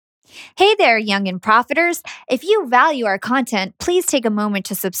Hey there, young and profiters. If you value our content, please take a moment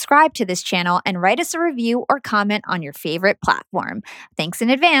to subscribe to this channel and write us a review or comment on your favorite platform. Thanks in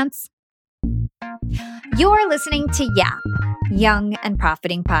advance. You're listening to Yap, Young and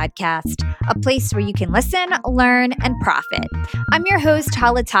Profiting Podcast, a place where you can listen, learn, and profit. I'm your host,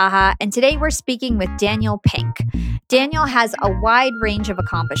 Hala Taha, and today we're speaking with Daniel Pink. Daniel has a wide range of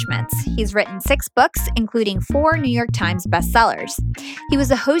accomplishments. He's written 6 books, including 4 New York Times bestsellers. He was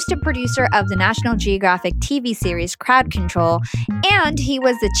the host and producer of the National Geographic TV series Crowd Control, and he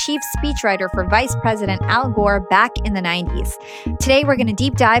was the chief speechwriter for Vice President Al Gore back in the 90s. Today, we're going to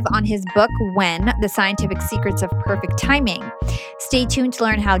deep dive on his book, When: The Scientific Secrets of Perfect Timing. Stay tuned to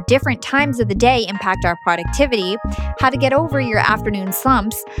learn how different times of the day impact our productivity, how to get over your afternoon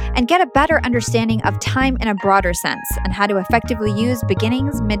slumps, and get a better understanding of time in a broader sense, and how to effectively use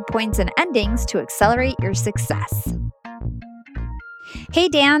beginnings, midpoints, and endings to accelerate your success. Hey,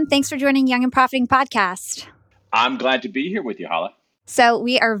 Dan, thanks for joining Young and Profiting Podcast. I'm glad to be here with you, Hala. So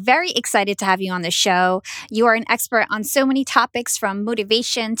we are very excited to have you on the show. You are an expert on so many topics, from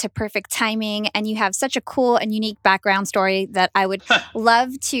motivation to perfect timing, and you have such a cool and unique background story that I would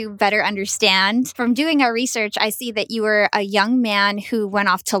love to better understand. From doing our research, I see that you were a young man who went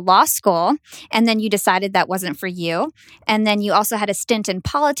off to law school, and then you decided that wasn't for you. And then you also had a stint in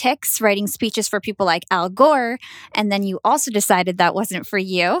politics, writing speeches for people like Al Gore, and then you also decided that wasn't for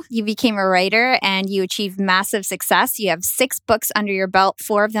you. You became a writer, and you achieved massive success. You have 6 books under your belt.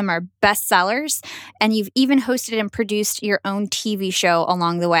 4 of them are bestsellers, and you've even hosted and produced your own TV show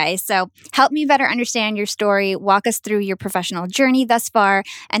along the way. So help me better understand your story. Walk us through your professional journey thus far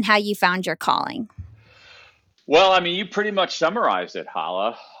and how you found your calling. Well, I mean, you pretty much summarized it,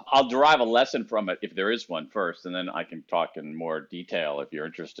 Hala. I'll derive a lesson from it if there is one first, and then I can talk in more detail if you're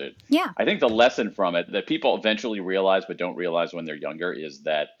interested. Yeah. I think the lesson from it that people eventually realize but don't realize when they're younger is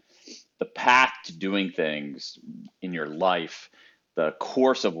that the path to doing things in your life, the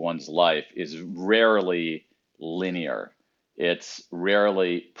course of one's life, is rarely linear. It's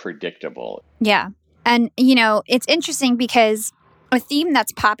rarely predictable. Yeah. And, it's interesting because a theme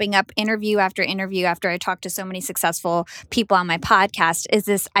that's popping up interview after interview after I talk to so many successful people on my podcast is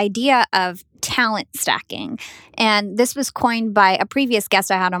this idea of talent stacking. And this was coined by a previous guest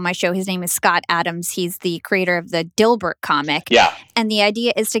I had on my show. His name is Scott Adams. He's the creator of the Dilbert comic. Yeah. And the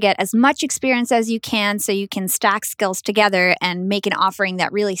idea is to get as much experience as you can so you can stack skills together and make an offering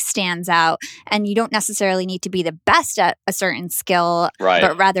that really stands out. And you don't necessarily need to be the best at a certain skill, Right.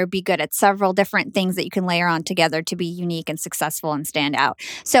 but rather be good at several different things that you can layer on together to be unique and successful and stand out.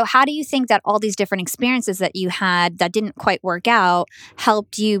 So how do you think that all these different experiences that you had that didn't quite work out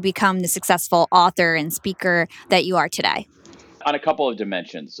helped you become the successful author and speaker that you are today? On a couple of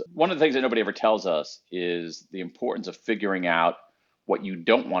dimensions. One of the things that nobody ever tells us is the importance of figuring out what you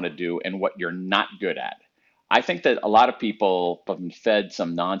don't want to do and what you're not good at. I think that a lot of people have been fed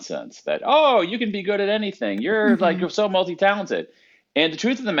some nonsense that, oh, you can be good at anything. You're you're so multi-talented. And the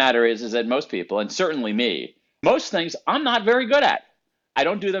truth of the matter is that most people, and certainly me, most things I'm not very good at. I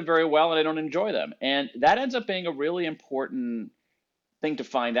don't do them very well and I don't enjoy them. And that ends up being a really important thing to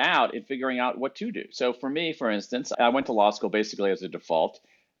find out in figuring out what to do. So for me, for instance, I went to law school basically as a default,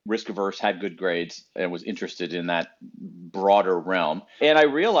 risk averse, had good grades, and was interested in that broader realm. And I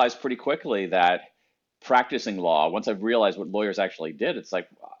realized pretty quickly that practicing law, once I realized what lawyers actually did, it's like,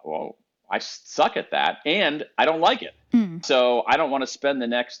 well, I suck at that and I don't like it. So I don't want to spend the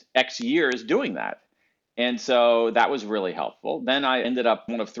next X years doing that. And so that was really helpful. Then I ended up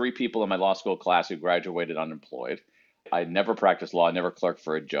one of 3 people in my law school class who graduated unemployed. I never practiced law, never clerked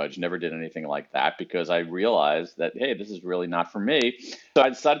for a judge, never did anything like that because I realized that, hey, this is really not for me. So I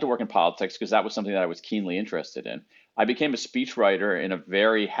decided to work in politics because that was something that I was keenly interested in. I became a speechwriter in a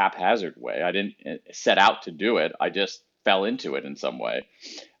very haphazard way. I didn't set out to do it. I just fell into it in some way.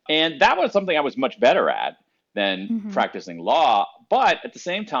 And that was something I was much better at than practicing law. But at the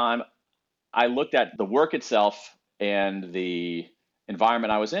same time, I looked at the work itself and the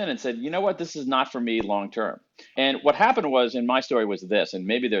environment I was in and said, you know what, this is not for me long term. And what happened was, in my story was this, and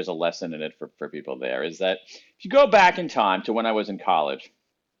maybe there's a lesson in it for people there, is that if you go back in time to when I was in college,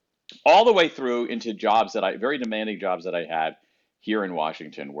 all the way through into jobs that very demanding jobs that I had here in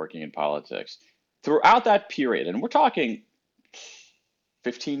Washington, working in politics, throughout that period, and we're talking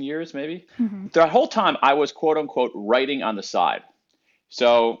 15 years maybe, that whole time I was quote unquote writing on the side.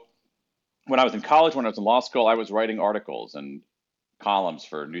 So when I was in college, when I was in law school, I was writing articles and columns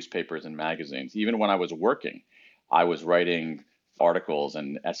for newspapers and magazines. Even when I was working, I was writing articles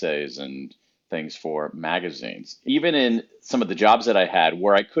and essays and things for magazines. Even in some of the jobs that I had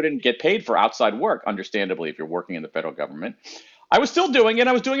where I couldn't get paid for outside work, understandably, if you're working in the federal government, I was still doing it.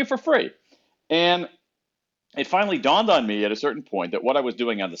 I was doing it for free. And it finally dawned on me at a certain point that what I was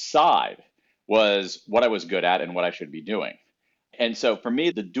doing on the side was what I was good at and what I should be doing. And so for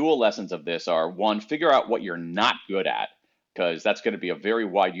me, the dual lessons of this are one, figure out what you're not good at, because that's going to be a very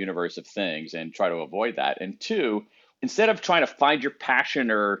wide universe of things and try to avoid that. And two, instead of trying to find your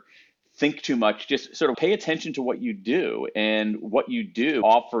passion or think too much, just sort of pay attention to what you do. And what you do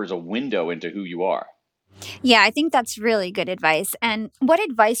offers a window into who you are. Yeah, I think that's really good advice. And what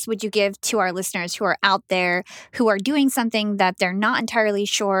advice would you give to our listeners who are out there who are doing something that they're not entirely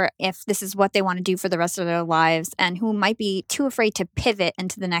sure if this is what they want to do for the rest of their lives and who might be too afraid to pivot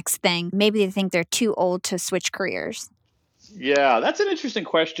into the next thing? Maybe they think they're too old to switch careers. Yeah, that's an interesting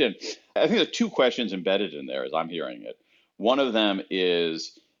question. I think there's two questions embedded in there as I'm hearing it. One of them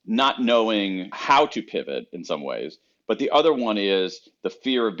is not knowing how to pivot in some ways, but the other one is the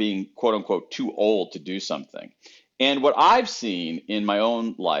fear of being quote unquote too old to do something. And what I've seen in my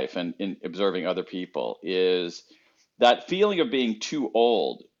own life and in observing other people is that feeling of being too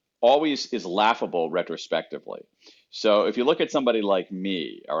old always is laughable retrospectively. So if you look at somebody like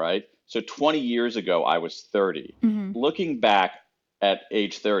me, all right, so 20 years ago, I was 30. Hmm. Looking back at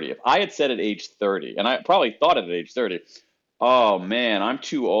age 30, if I had said at age 30, and I probably thought at age 30, oh man, I'm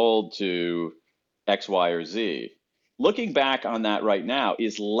too old to X, Y, or Z. Looking back on that right now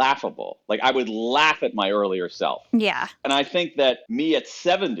is laughable. Like I would laugh at my earlier self. Yeah, And I think that me at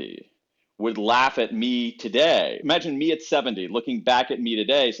 70 would laugh at me today. Imagine me at 70 looking back at me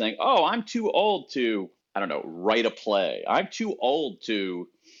today saying, oh, I'm too old to, I don't know, write a play. I'm too old to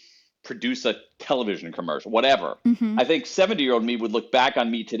produce a television commercial, whatever. hmm, I think 70-year-old me would look back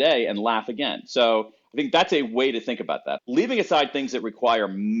on me today and laugh again. So I think that's a way to think about that. Leaving aside things that require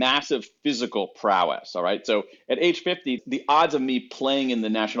massive physical prowess, all right? So at age 50, the odds of me playing in the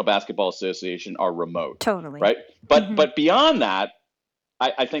National Basketball Association are remote, totally. right? But Hmm. but beyond that,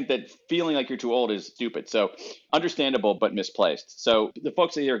 I think that feeling like you're too old is stupid. So understandable, but misplaced. So the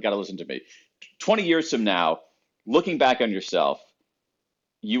folks here got to listen to me. 20 years from now, looking back on yourself,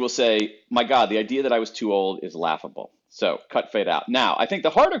 you will say, my God, the idea that I was too old is laughable. So cut, fade out. Now, I think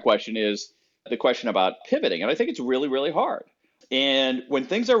the harder question is the question about pivoting. And I think it's really, really hard. And when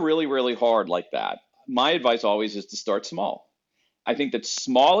things are really, really hard like that, my advice always is to start small. I think that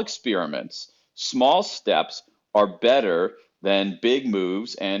small experiments, small steps are better than big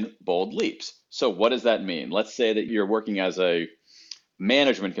moves and bold leaps. So, what does that mean? Let's say that you're working as a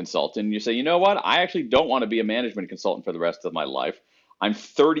management consultant and you say, you know what, I actually don't want to be a management consultant for the rest of my life. I'm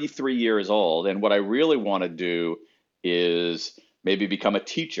 33 years old, and what I really want to do is maybe become a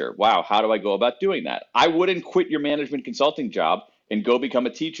teacher. Wow, how do I go about doing that? I wouldn't quit your management consulting job and go become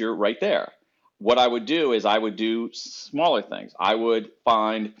a teacher right there. What I would do is I would do smaller things. I would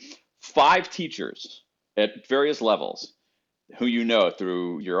find 5 teachers at various levels who you know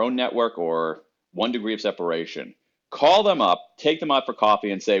through your own network or 1 degree of separation. Call them up, take them out for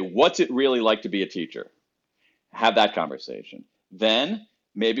coffee, and say, what's it really like to be a teacher? Have that conversation. Then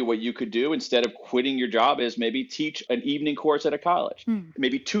maybe what you could do instead of quitting your job is maybe teach an evening course at a college, Mm.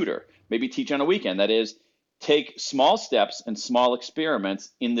 maybe tutor, maybe teach on a weekend. That is, take small steps and small experiments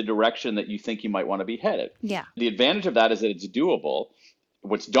in the direction that you think you might want to be headed. Yeah. The advantage of that is that it's doable.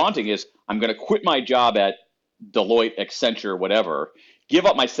 What's daunting is I'm going to quit my job at Deloitte, Accenture, whatever, give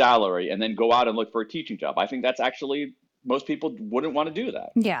up my salary, and then go out and look for a teaching job. I think that's actually, most people wouldn't want to do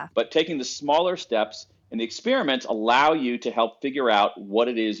that. Yeah. But taking the smaller steps and the experiments allow you to help figure out what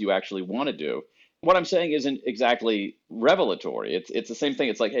it is you actually want to do. What I'm saying isn't exactly revelatory. It's the same thing.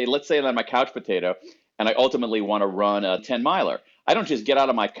 It's like, hey, let's say that I'm a couch potato and I ultimately want to run a 10 miler. I don't just get out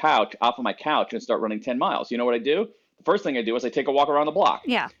of my couch, off of my couch and start running 10 miles. You know what I do? The first thing I do is I take a walk around the block.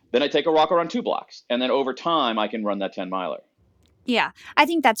 Yeah. Then I take a walk around 2 blocks. And then over time, I can run that 10 miler. Yeah. I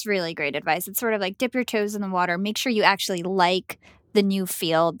think that's really great advice. It's sort of like dip your toes in the water, make sure you actually like the new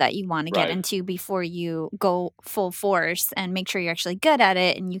field that you want to get Right. into before you go full force, and make sure you're actually good at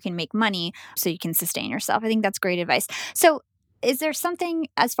it and you can make money so you can sustain yourself. I think that's great advice. So, is there something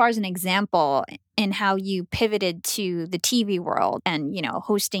as far as an example in how you pivoted to the TV world and,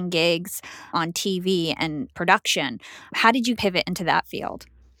 hosting gigs on TV and production? How did you pivot into that field?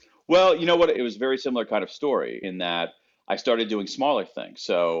 Well, you know what? It was a very similar kind of story in that I started doing smaller things.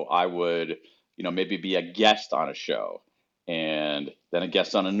 So I would, maybe be a guest on a show and then a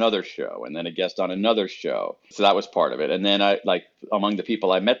guest on another show and then a guest on another show. So that was part of it. And then among the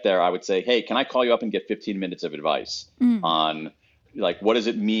people I met there, I would say, hey, can I call you up and get 15 minutes of advice Mm. on Like, what does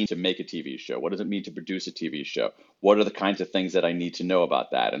it mean to make a TV show? What does it mean to produce a TV show? What are the kinds of things that I need to know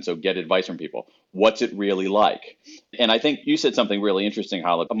about that? And so get advice from people. What's it really like? And I think you said something really interesting,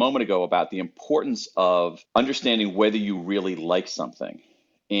 Hala, a moment ago about the importance of understanding whether you really like something.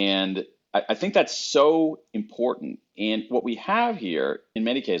 And I think that's so important. And what we have here in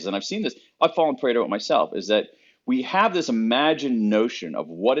many cases, and I've seen this, I've fallen prey to it myself, is that we have this imagined notion of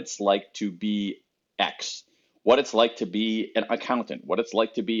what it's like to be X, what it's like to be an accountant, what it's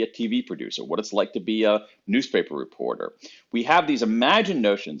like to be a TV producer, what it's like to be a newspaper reporter. We have these imagined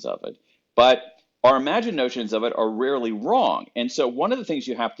notions of it, but our imagined notions of it are rarely wrong. And so one of the things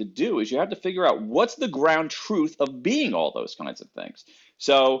you have to do is you have to figure out what's the ground truth of being all those kinds of things.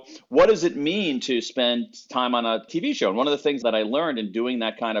 So what does it mean to spend time on a TV show? And one of the things that I learned in doing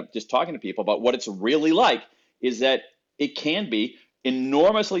that kind of just talking to people about what it's really like is that it can be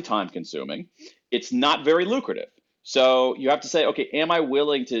enormously time consuming. It's not very lucrative. So you have to say, okay, am I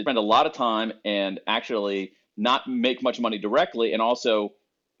willing to spend a lot of time and actually not make much money directly and also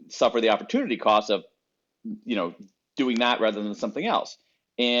suffer the opportunity cost of, doing that rather than something else?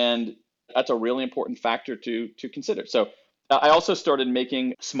 And that's a really important factor to consider. So I also started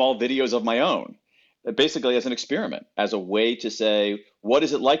making small videos of my own, basically as an experiment, as a way to say, what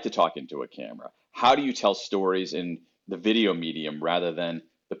is it like to talk into a camera? How do you tell stories in the video medium rather than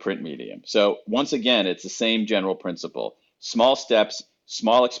the print medium? So once again, it's the same general principle. Small steps,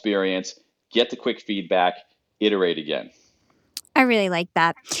 small experience, get the quick feedback, iterate again. I really like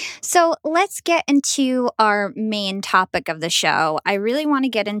that. So let's get into our main topic of the show. I really want to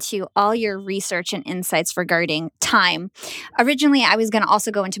get into all your research and insights regarding time. Originally, I was going to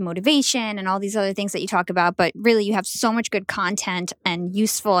also go into motivation and all these other things that you talk about, but really you have so much good content and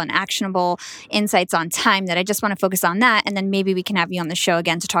useful and actionable insights on time that I just want to focus on that. And then maybe we can have you on the show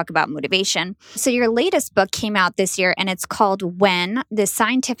again to talk about motivation. So your latest book came out this year and it's called When: The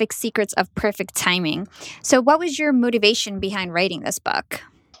Scientific Secrets of Perfect Timing. So what was your motivation behind writing this book?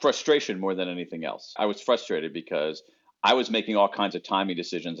 Frustration more than anything else. I was frustrated because I was making all kinds of timing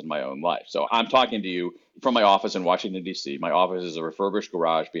decisions in my own life. So I'm talking to you from my office in Washington, D.C. My office is a refurbished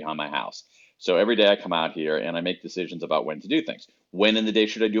garage behind my house. So every day I come out here and I make decisions about when to do things. When in the day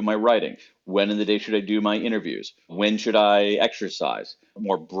should I do my writing? When in the day should I do my interviews? When should I exercise?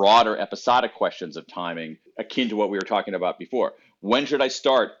 More broader episodic questions of timing, akin to what we were talking about before. When should I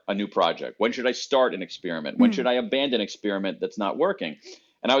start a new project? When should I start an experiment? When should I abandon an experiment that's not working?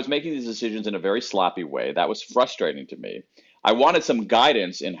 And I was making these decisions in a very sloppy way. That was frustrating to me. I wanted some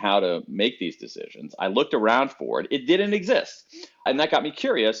guidance in how to make these decisions. I looked around for it. It didn't exist. And that got me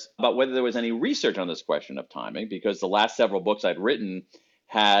curious about whether there was any research on this question of timing, because the last several books I'd written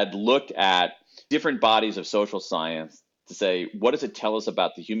had looked at different bodies of social science to say, what does it tell us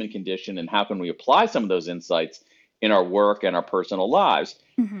about the human condition and how can we apply some of those insights in our work and our personal lives?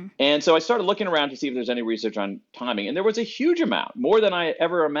 And so I started looking around to see if there's any research on timing. And there was a huge amount, more than I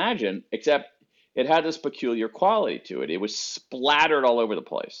ever imagined, except it had this peculiar quality to it. It was splattered all over the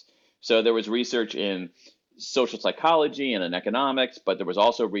place. So there was research in social psychology and in economics, but there was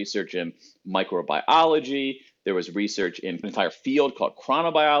also research in microbiology. There was research in an entire field called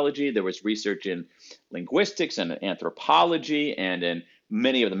chronobiology. There was research in linguistics and anthropology and in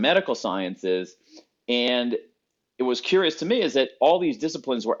many of the medical sciences. And it was curious to me is that all these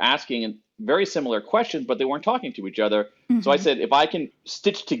disciplines were asking very similar questions, but they weren't talking to each other. So I said, if I can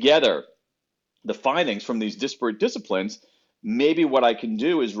stitch together the findings from these disparate disciplines, maybe what I can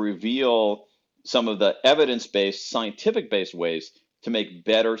do is reveal some of the evidence-based, scientific-based ways to make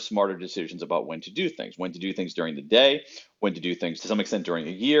better, smarter decisions about when to do things during the day, when to do things to some extent during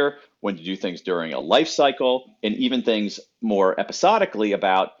a year, when to do things during a life cycle, and even things more episodically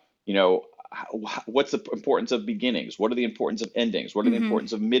about, what's the importance of beginnings? What are the importance of endings? What are the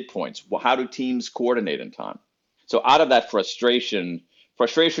importance of midpoints? How do teams coordinate in time? So out of that frustration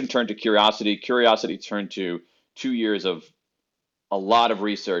turned to curiosity. Curiosity turned to 2 years of a lot of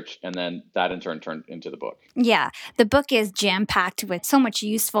research, and then that in turn turned into the book. Yeah, the book is jam-packed with so much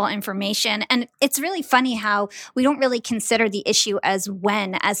useful information. And it's really funny how we don't really consider the issue as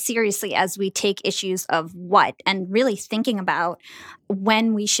when as seriously as we take issues of what, and really thinking about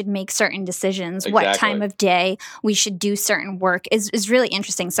when we should make certain decisions, what time of day we should do certain work is really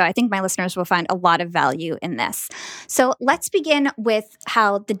interesting. So I think my listeners will find a lot of value in this. So let's begin with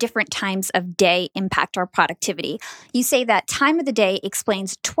how the different times of day impact our productivity. You say that time of the day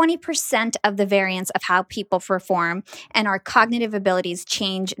explains 20% of the variance of how people perform, and our cognitive abilities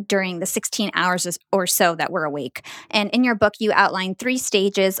change during the 16 hours or so that we're awake. And in your book, you outline 3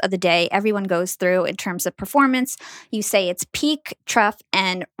 stages of the day everyone goes through in terms of performance. You say it's peak, trough,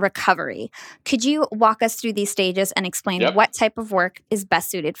 and recovery. Could you walk us through these stages and explain Yep. what type of work is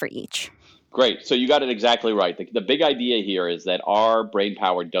best suited for each? Great. So you got it exactly right. The big idea here is that our brain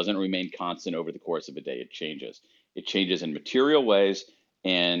power doesn't remain constant over the course of a day. It changes. It changes in material ways.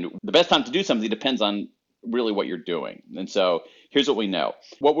 And the best time to do something depends on really what you're doing. And so here's what we know.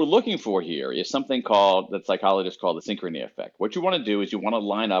 What we're looking for here is something that psychologists call the synchrony effect. What you want to do is you want to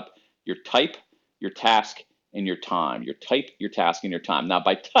line up your type, your task, and your time. Your type, your task, and your time. Now,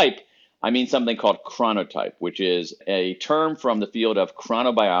 by type, I mean something called chronotype, which is a term from the field of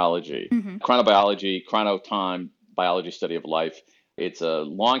chronobiology. Chronobiology, chronotime, biology study of life. It's a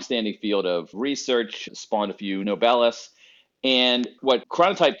long-standing field of research, spawned a few Nobelists. And what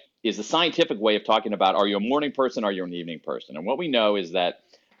chronotype is the scientific way of talking about, are you a morning person, are you an evening person? And what we know is that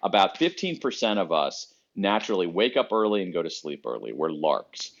about 15% of us naturally wake up early and go to sleep early. We're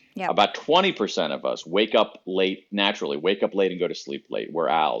larks. Yep. About 20% of us wake up late and go to sleep late. We're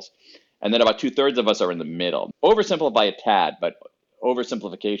owls. And then about 2/3 of us are in the middle. Oversimplify a tad, but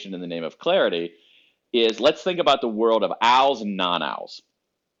oversimplification in the name of clarity is, let's think about the world of owls and non-owls.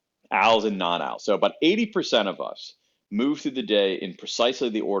 Owls and non-owls. So about 80% of us move through the day in precisely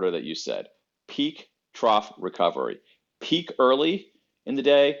the order that you said: peak, trough, recovery. Peak early in the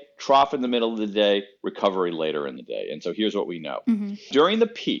day, trough in the middle of the day, recovery later in the day. And so here's what we know. During the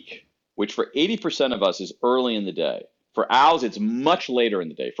peak, which for 80% of us is early in the day, for owls, it's much later in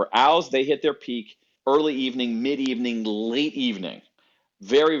the day. For owls, they hit their peak early evening, mid-evening, late evening.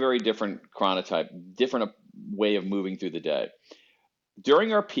 Very, very different chronotype, different way of moving through the day.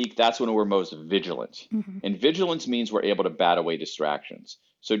 During our peak, that's when we're most vigilant. And vigilance means we're able to bat away distractions.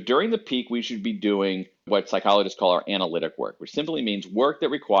 So during the peak, we should be doing what psychologists call our analytic work, which simply means work that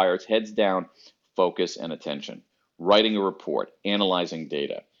requires heads down, focus, and attention. Writing a report, analyzing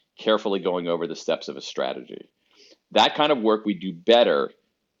data, carefully going over the steps of a strategy. That kind of work we do better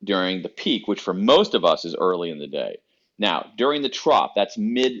during the peak, which for most of us is early in the day. Now, during the trough, that's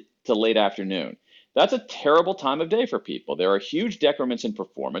mid to late afternoon. That's a terrible time of day for people. There are huge decrements in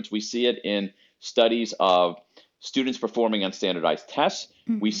performance. We see it in studies of students performing on standardized tests.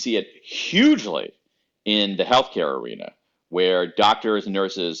 We see it hugely in the healthcare arena, where doctors and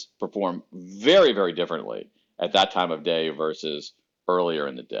nurses perform very, very differently at that time of day versus earlier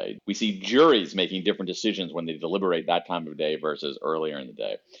in the day. We see juries making different decisions when they deliberate that time of day versus earlier in the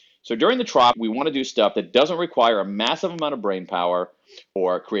day. So during the trough, we want to do stuff that doesn't require a massive amount of brain power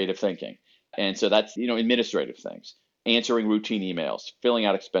or creative thinking. And so that's, administrative things, answering routine emails, filling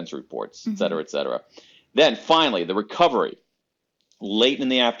out expense reports, et cetera, et cetera. Then finally, the recovery, late in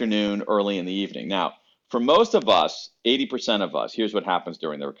the afternoon, early in the evening. Now, for most of us, 80% of us, here's what happens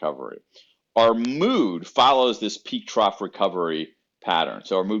during the recovery. Our mood follows this peak trough recovery pattern.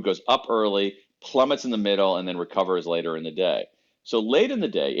 So our mood goes up early, plummets in the middle, and then recovers later in the day. So late in the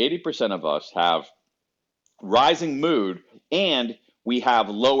day, 80% of us have rising mood, and we have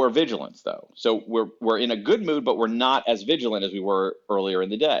lower vigilance, though. So we're in a good mood, but we're not as vigilant as we were earlier in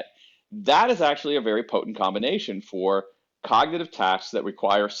the day. That is actually a very potent combination for cognitive tasks that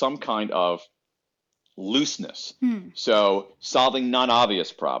require some kind of looseness. So solving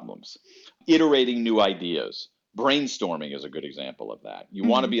non-obvious problems, iterating new ideas, brainstorming is a good example of that. You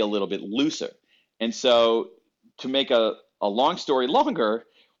want to be a little bit looser. And so to make a long story longer,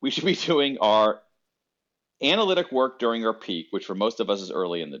 we should be doing our analytic work during our peak, which for most of us is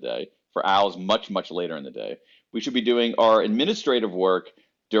early in the day. For owls, much, much later in the day. We should be doing our administrative work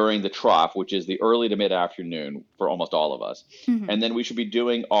during the trough, which is the early to mid-afternoon for almost all of us. And then we should be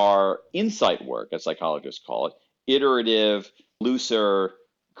doing our insight work, as psychologists call it, iterative, looser,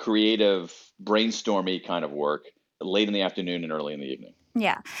 creative, brainstormy kind of work late in the afternoon and early in the evening.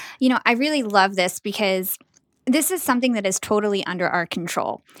 Yeah. I really love this because this is something that is totally under our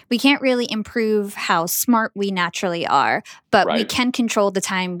control. We can't really improve how smart we naturally are, but we can control the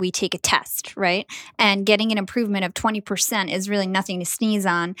time we take a test, right? And getting an improvement of 20% is really nothing to sneeze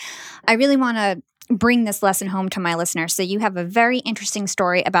on. I really want to bring this lesson home to my listeners. So you have a very interesting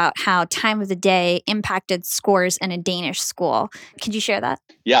story about how time of the day impacted scores in a Danish school. Could you share that?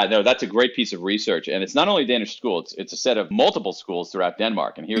 Yeah, no, that's a great piece of research. And it's not only a Danish school, it's a set of multiple schools throughout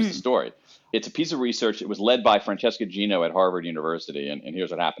Denmark. And here's the story. It's a piece of research. It was led by Francesca Gino at Harvard University. And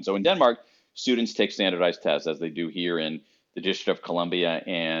here's what happened. So in Denmark, students take standardized tests, as they do here in the District of Columbia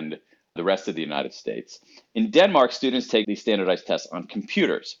and the rest of the United States. In Denmark, students take these standardized tests on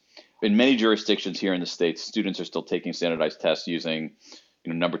computers. In many jurisdictions here in the States, students are still taking standardized tests using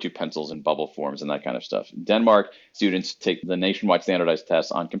number 2 pencils and bubble forms and that kind of stuff. In Denmark, students take the nationwide standardized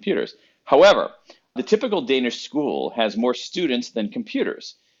tests on computers. However, the typical Danish school has more students than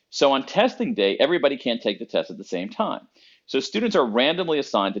computers. So on testing day, everybody can't take the test at the same time. So students are randomly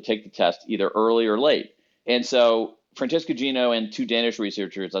assigned to take the test either early or late. And so Francesca Gino and two Danish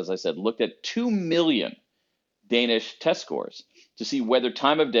researchers, as I said, looked at 2 million Danish test scores to see whether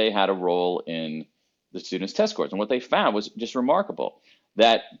time of day had a role in the students' test scores. And what they found was just remarkable,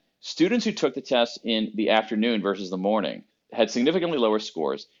 that students who took the test in the afternoon versus the morning had significantly lower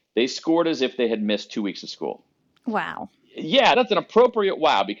scores. They scored as if they had missed 2 weeks of school. Wow. Yeah, that's an appropriate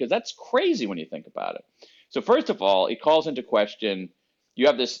wow, because that's crazy when you think about it. So first of all, it calls into question, you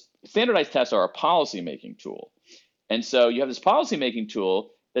have this standardized tests are a policy-making tool. And so you have this policy-making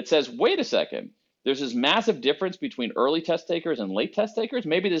tool that says, wait a second, there's this massive difference between early test takers and late test takers.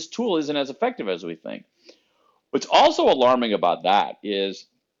 Maybe this tool isn't as effective as we think. What's also alarming about that is,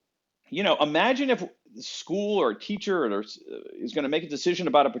 imagine if school or a teacher is going to make a decision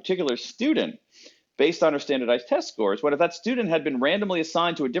about a particular student based on her standardized test scores. What if that student had been randomly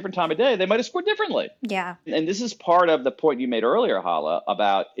assigned to a different time of day? They might have scored differently. Yeah. And this is part of the point you made earlier, Hala,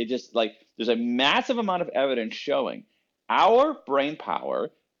 about it just like there's a massive amount of evidence showing our brain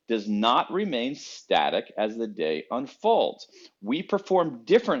power does not remain static as the day unfolds. We perform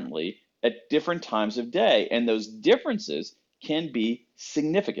differently at different times of day, and those differences can be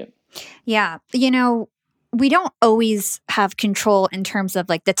significant. Yeah. We don't always have control in terms of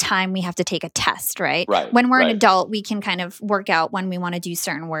like the time we have to take a test, right? Right. When we're an Right. adult, we can kind of work out when we want to do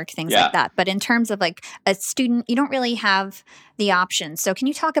certain work, things Yeah. like that. But in terms of like a student, you don't really have the option. So can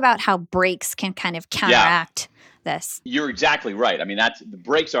you talk about how breaks can kind of counteract this? You're exactly right. I mean, the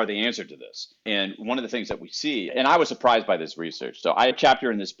breaks are the answer to this. And one of the things that we see, and I was surprised by this research. So I have a chapter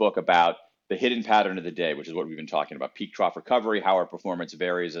in this book about the hidden pattern of the day, which is what we've been talking about, peak trough recovery, how our performance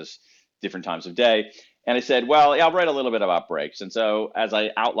varies as different times of day. And I said, well, yeah, I'll write a little bit about breaks. And so as I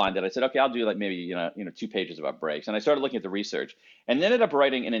outlined it, I said, okay, I'll do like maybe, 2 pages about breaks. And I started looking at the research and ended up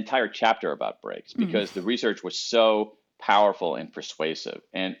writing an entire chapter about breaks because the research was so powerful and persuasive.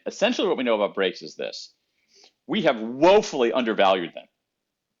 And essentially what we know about breaks is this: we have woefully undervalued them.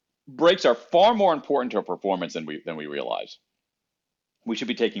 Breaks are far more important to our performance than we realize. We should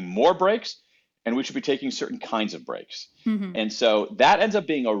be taking more breaks, and we should be taking certain kinds of breaks. Mm-hmm. And so that ends up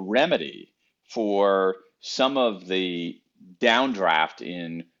being a remedy for some of the downdraft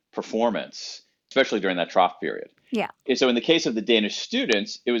in performance, especially during that trough period. Yeah. And so in the case of the Danish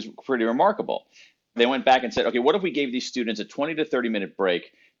students, it was pretty remarkable. They went back and said, okay, what if we gave these students a 20 to 30 minute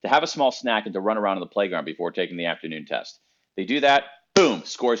break to have a small snack and to run around on the playground before taking the afternoon test? They do that, boom,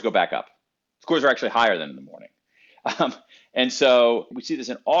 scores go back up. Scores are actually higher than in the morning. And so we see this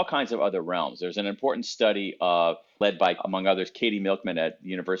in all kinds of other realms. There's an important study led by, among others, Katie Milkman at the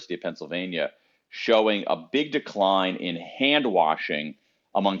University of Pennsylvania, showing a big decline in hand washing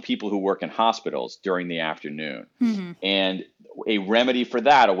among people who work in hospitals during the afternoon. Mm-hmm. And a remedy for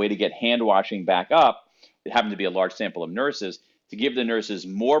that, a way to get hand washing back up, it happened to be a large sample of nurses, to give the nurses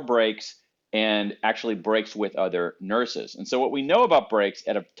more breaks and actually breaks with other nurses. And so what we know about breaks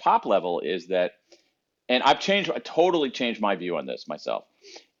at a top level is that, and I totally changed my view on this myself,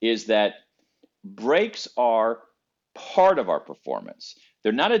 is that breaks are part of our performance.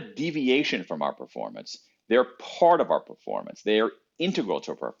 They're not a deviation from our performance. They're part of our performance. They are integral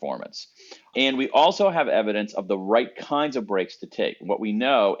to our performance. And we also have evidence of the right kinds of breaks to take. What we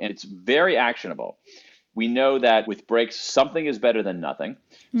know, and it's very actionable, we know that with breaks, something is better than nothing.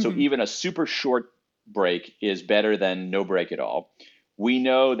 So even a super short break is better than no break at all. We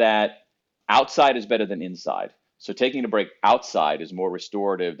know that outside is better than inside. So taking a break outside is more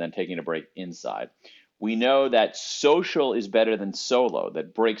restorative than taking a break inside. We know that social is better than solo,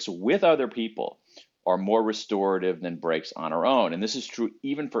 that breaks with other people are more restorative than breaks on our own. And this is true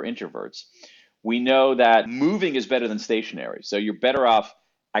even for introverts. We know that moving is better than stationary. So you're better off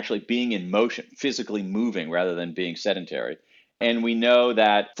actually being in motion, physically moving rather than being sedentary. And we know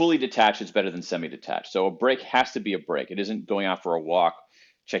that fully detached is better than semi-detached. So a break has to be a break. It isn't going out for a walk,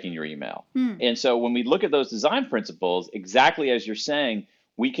 checking your email. And so when we look at those design principles, exactly as you're saying,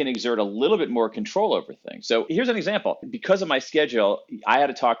 we can exert a little bit more control over things. So here's an example. Because of my schedule, I had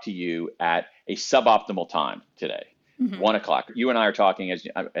to talk to you at a suboptimal time today, 1 o'clock. You and I are talking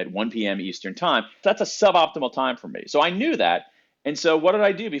at 1 p.m. Eastern time. That's a suboptimal time for me. So I knew that. And so what did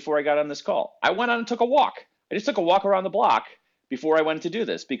I do before I got on this call? I went out and took a walk. I just took a walk around the block before I went to do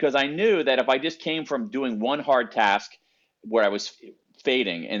this, because I knew that if I just came from doing one hard task where I was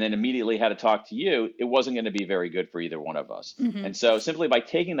fading and then immediately had to talk to you, it wasn't going to be very good for either one of us. And so simply by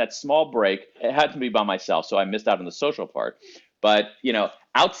taking that small break, it had to be by myself, so I missed out on the social part. But,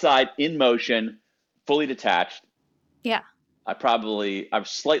 outside, in motion, fully detached, Yeah. I'm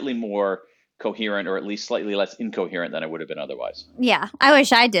slightly more coherent, or at least slightly less incoherent than I would have been otherwise. Yeah, I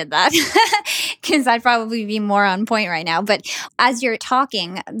wish I did that. because I'd probably be more on point right now. But as you're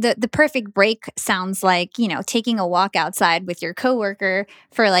talking, the perfect break sounds like, taking a walk outside with your coworker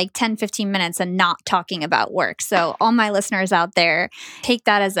for like 10, 15 minutes and not talking about work. So all my listeners out there, take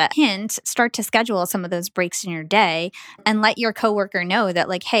that as a hint, start to schedule some of those breaks in your day and let your coworker know that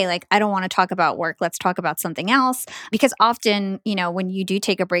like, hey, like I don't want to talk about work. Let's talk about something else. Because often, when you do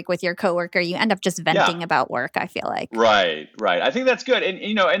take a break with your coworker, you end up just Yeah. venting about work, I feel like. Right, right. I think that's good.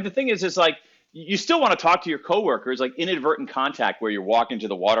 And the thing is like you still want to talk to your coworkers, like inadvertent contact where you're walking to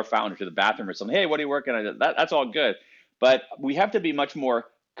the water fountain or to the bathroom or something. Hey, what are you working on? That's all good. But we have to be much more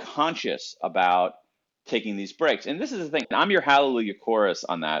conscious about taking these breaks. And this is the thing. I'm your hallelujah chorus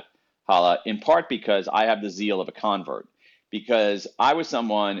on that, Hala, in part because I have the zeal of a convert. Because I was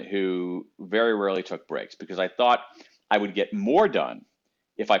someone who very rarely took breaks because I thought I would get more done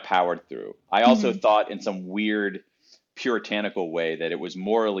if I powered through. I also thought in some weird puritanical way that it was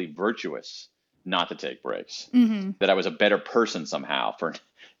morally virtuous not to take breaks, that I was a better person somehow for,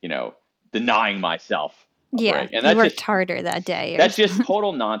 denying myself a Yeah, break. And you worked harder that day. that's just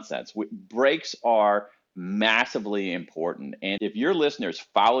total nonsense. Breaks are massively important. And if your listeners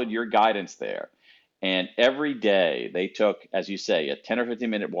followed your guidance there and every day they took, as you say, a 10 or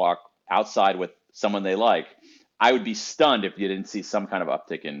 15-minute walk outside with someone they like, I would be stunned if you didn't see some kind of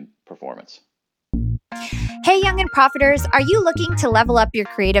uptick in performance. Hey, young and profiters, are you looking to level up your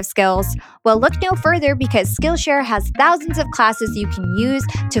creative skills? Well, look no further because Skillshare has thousands of classes you can use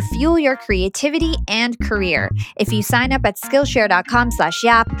to fuel your creativity and career. If you sign up at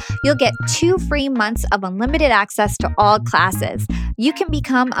Skillshare.com/yap, you'll get 2 free months of unlimited access to all classes. You can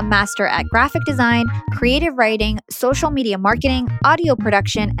become a master at graphic design, creative writing, social media marketing, audio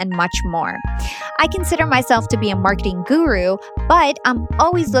production, and much more. I consider myself to be a marketing guru, but I'm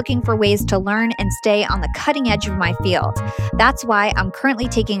always looking for ways to learn and stay on the cutting edge of my field. That's why I'm currently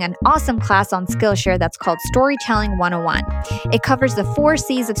taking an awesome class on Skillshare that's called Storytelling 101. It covers the 4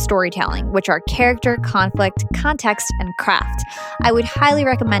 C's of storytelling, which are character, conflict, context, and craft. I would highly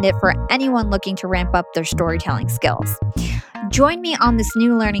recommend it for anyone looking to ramp up their storytelling skills. Join me on this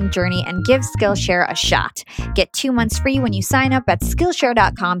new learning journey and give Skillshare a shot. Get 2 months free when you sign up at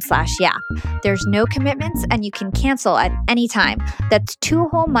Skillshare.com/yap. There's no commitments and you can cancel at any time. That's 2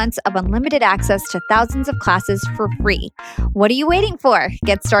 whole months of unlimited access to thousands of classes for free. What are you waiting for?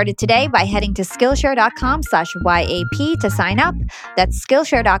 Get started today by heading to Skillshare.com/YAP to sign up. That's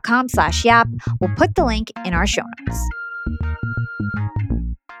Skillshare.com/yap. We'll put the link in our show notes.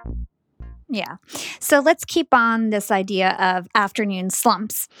 Yeah. So let's keep on this idea of afternoon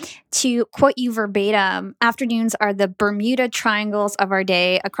slumps. To quote you verbatim, afternoons are the Bermuda Triangles of our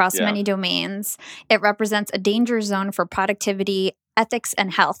day across many domains. It represents a danger zone for productivity, ethics,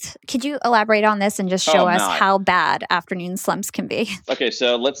 and health. Could you elaborate on this and just show us how bad afternoon slumps can be? Okay,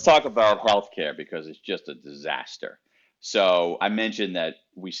 so let's talk about healthcare because it's just a disaster. So I mentioned that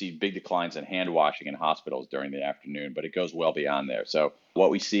we see big declines in hand washing in hospitals during the afternoon, but it goes well beyond there. So what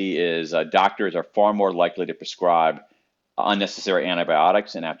we see is doctors are far more likely to prescribe unnecessary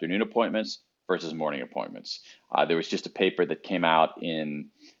antibiotics in afternoon appointments versus morning appointments. There was just a paper that came out in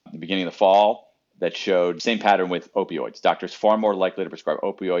the beginning of the fall that showed the same pattern with opioids. Doctors far more likely to prescribe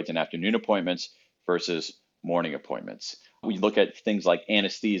opioids in afternoon appointments versus morning appointments. We look at things like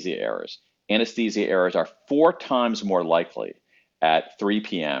anesthesia errors. Anesthesia errors are 4 times more likely at 3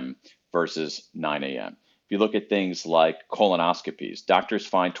 p.m. versus 9 a.m. If you look at things like colonoscopies, doctors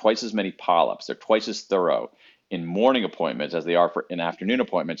find twice as many polyps. They're twice as thorough in morning appointments as they are in afternoon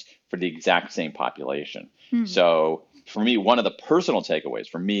appointments for the exact same population. So for me, one of the personal takeaways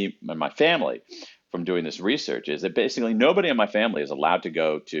for me and my family from doing this research is that basically nobody in my family is allowed to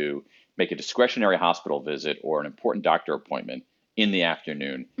go to make a discretionary hospital visit or an important doctor appointment in the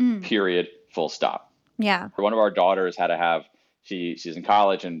afternoon, period, full stop. Yeah. One of our daughters had to have, she's in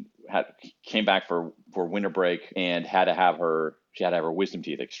college and came back for winter break and she had to have her wisdom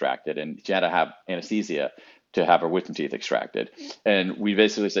teeth extracted and she had to have anesthesia to have her wisdom teeth extracted. And we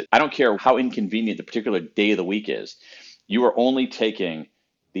basically said, I don't care how inconvenient the particular day of the week is, you are only taking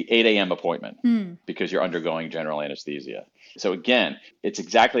the 8 a.m. appointment because you're undergoing general anesthesia. So again, it's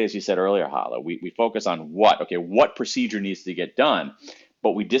exactly as you said earlier, Hala. We focus on what procedure needs to get done,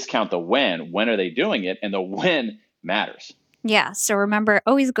 but we discount the when. When are they doing it? And the when matters. Yeah. So remember,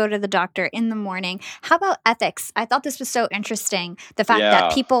 always go to the doctor in the morning. How about ethics? I thought this was so interesting. The fact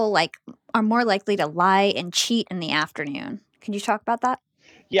that people are more likely to lie and cheat in the afternoon. Can you talk about that?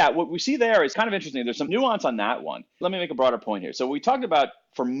 Yeah, what we see there is kind of interesting. There's some nuance on that one. Let me make a broader point here. So we talked about,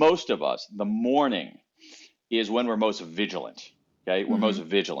 for most of us, the morning is when we're most vigilant. Okay, we're most Hmm.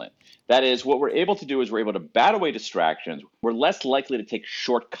 vigilant. That is, what we're able to do is we're able to bat away distractions. We're less likely to take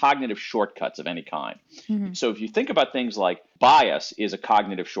cognitive shortcuts of any kind. Hmm. So if you think about things like bias is a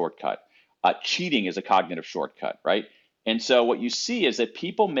cognitive shortcut, cheating is a cognitive shortcut, right? And so what you see is that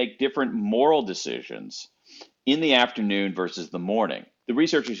people make different moral decisions in the afternoon versus the morning. The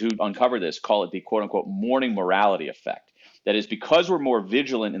researchers who uncover this call it the quote unquote morning morality effect. That is, because we're more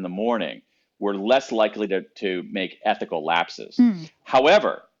vigilant in the morning, we're less likely to make ethical lapses. Mm.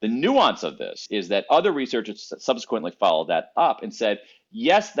 However, the nuance of this is that other researchers subsequently followed that up and said,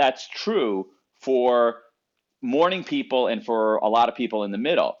 yes, that's true for morning people and for a lot of people in the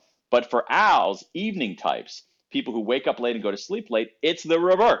middle. But for owls, evening types, people who wake up late and go to sleep late, it's the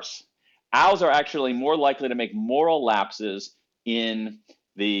reverse. Owls are actually more likely to make moral lapses in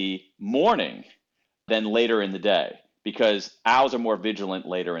the morning than later in the day because owls are more vigilant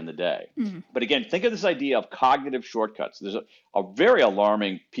later in the day. Mm. But again, think of this idea of cognitive shortcuts. There's a very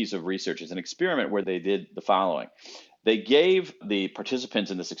alarming piece of research. It's an experiment where they did the following. They gave the participants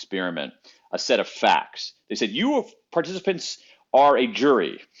in this experiment a set of facts. They said, you participants are a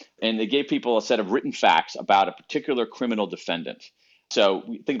jury, and they gave people a set of written facts about a particular criminal defendant. So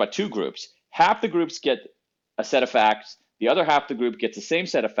we think about two groups. Half the groups get a set of facts, the other half of the group gets the same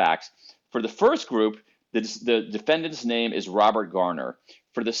set of facts. For the first group, the defendant's name is Robert Garner.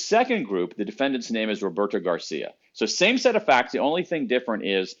 For the second group, the defendant's name is Roberto Garcia. So same set of facts, the only thing different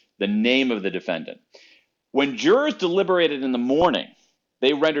is the name of the defendant. When jurors deliberated in the morning,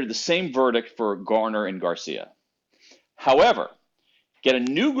 they rendered the same verdict for Garner and Garcia. However, get a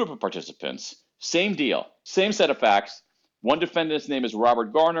new group of participants, same deal, same set of facts. One defendant's name is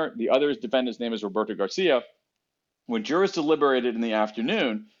Robert Garner, the other defendant's name is Roberto Garcia. When jurors deliberated in the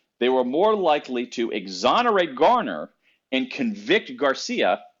afternoon, they were more likely to exonerate Garner and convict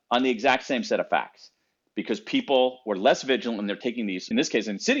Garcia on the exact same set of facts because people were less vigilant and they're taking these, in this case,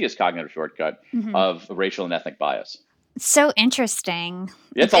 insidious cognitive shortcut Hmm. of racial and ethnic bias. So interesting.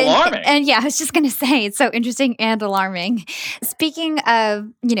 It's alarming. And yeah, I was just going to say it's so interesting and alarming. Speaking of,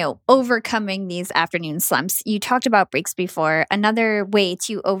 overcoming these afternoon slumps, you talked about breaks before. Another way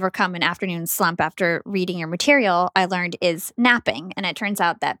to overcome an afternoon slump after reading your material, I learned, is napping. And it turns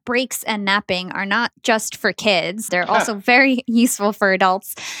out that breaks and napping are not just for kids, they're also very useful for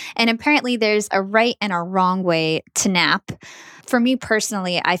adults. And apparently, there's a right and a wrong way to nap. For me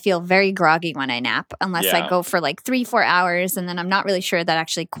personally, I feel very groggy when I nap, unless I go for like 3-4 hours, and then I'm not really sure that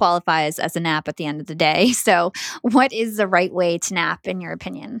actually qualifies as a nap at the end of the day. So, what is the right way to nap, in your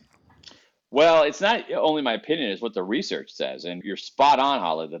opinion? Well, it's not only my opinion, it's what the research says. And you're spot on,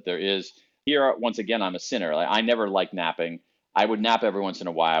 Holly, that there is here, once again, I'm a sinner. Like, I never liked napping. I would nap every once in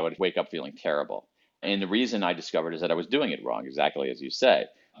a while. I would wake up feeling terrible. And the reason I discovered is that I was doing it wrong, exactly as you say.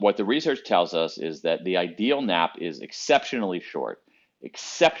 What the research tells us is that the ideal nap is exceptionally short,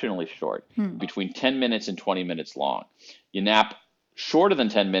 Hmm. between 10 minutes and 20 minutes long. You nap shorter than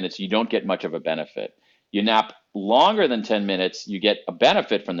 10 minutes, you don't get much of a benefit. You nap longer than 10 minutes, you get a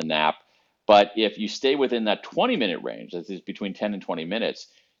benefit from the nap. But if you stay within that 20-minute range, that is between 10 and 20 minutes,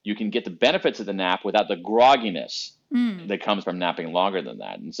 you can get the benefits of the nap without the grogginess Mm. that comes from napping longer than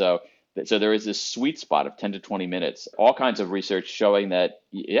that. And so there is this sweet spot of 10 to 20 minutes. All kinds of research showing that,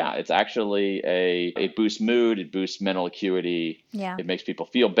 yeah, it's actually it boosts mood, it boosts mental acuity, Yeah. it makes people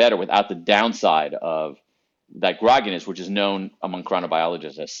feel better without the downside of that grogginess, which is known among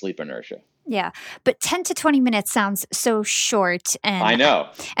chronobiologists as sleep inertia. Yeah. But 10 to 20 minutes sounds so short. I know.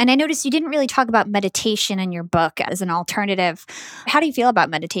 And I noticed you didn't really talk about meditation in your book as an alternative. How do you feel about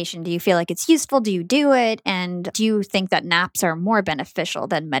meditation? Do you feel like it's useful? Do you do it? And do you think that naps are more beneficial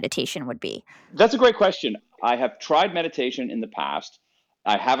than meditation would be? That's a great question. I have tried meditation in the past.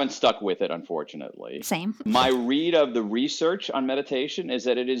 I haven't stuck with it, unfortunately. Same. My read of the research on meditation is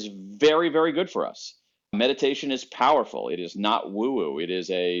that it is very, very good for us. Meditation is powerful. It is not woo-woo. It is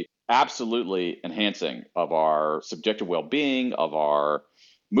absolutely enhancing of our subjective well-being, of our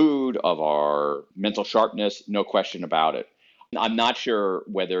mood, of our mental sharpness, no question about it. I'm not sure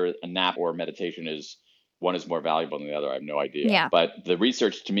whether a nap or meditation one is more valuable than the other. I have no idea. Yeah. But the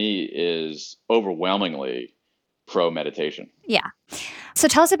research to me is overwhelmingly pro meditation. Yeah. So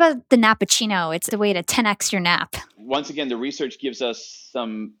tell us about the Nappuccino. It's a way to 10x your nap. Once again, the research gives us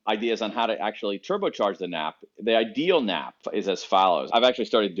some ideas on how to actually turbocharge the nap. The ideal nap is as follows. I've actually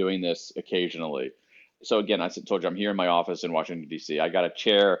started doing this occasionally. So again, I told you I'm here in my office in Washington, D.C. I got a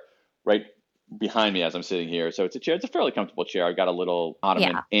chair right behind me as I'm sitting here. So it's a fairly comfortable chair. I've got a little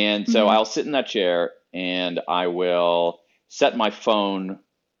ottoman. Yeah. And so I'll sit in that chair and I will set my phone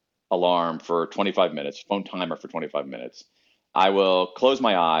alarm for 25 minutes, phone timer for 25 minutes. I will close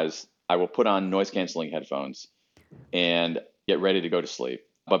my eyes. I will put on noise canceling headphones. And get ready to go to sleep.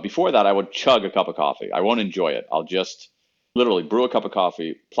 But before that, I would chug a cup of coffee. I won't enjoy it. I'll just literally brew a cup of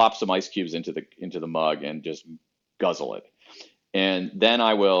coffee, plop some ice cubes into the mug, and just guzzle it. And then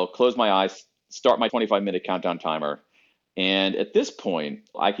I will close my eyes, start my 25-minute countdown timer. And at this point,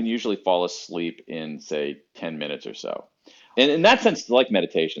 I can usually fall asleep in, say, 10 minutes or so. And in that sense, like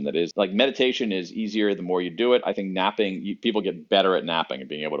meditation, that is, like meditation is easier the more you do it. I think napping, people get better at napping and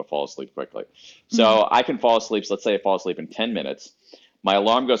being able to fall asleep quickly. So I can fall asleep, so let's say I fall asleep in 10 minutes. My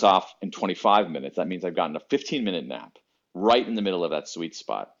alarm goes off in 25 minutes. That means I've gotten a 15-minute nap right in the middle of that sweet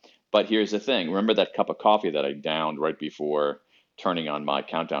spot. But here's the thing. Remember that cup of coffee that I downed right before turning on my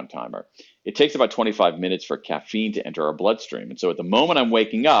countdown timer? It takes about 25 minutes for caffeine to enter our bloodstream. And so at the moment I'm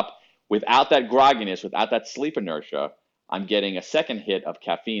waking up, without that grogginess, without that sleep inertia, I'm getting a second hit of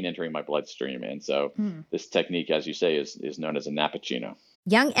caffeine entering my bloodstream. And so this technique, as you say, is known as a nappuccino.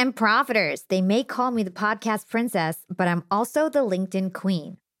 Young and profiters, they may call me the podcast princess, but I'm also the LinkedIn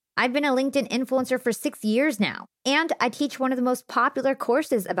queen. I've been a LinkedIn influencer for 6 years now, and I teach one of the most popular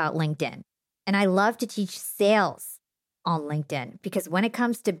courses about LinkedIn. And I love to teach sales on LinkedIn because when it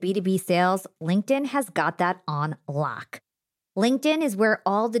comes to B2B sales, LinkedIn has got that on lock. LinkedIn is where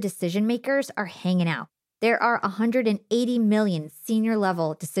all the decision makers are hanging out. There are 180 million senior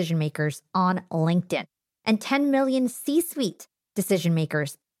level decision makers on LinkedIn and 10 million C-suite decision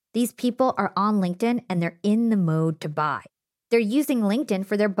makers. These people are on LinkedIn and they're in the mode to buy. They're using LinkedIn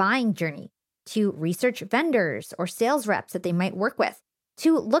for their buying journey, to research vendors or sales reps that they might work with,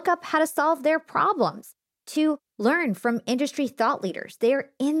 to look up how to solve their problems, to learn from industry thought leaders. They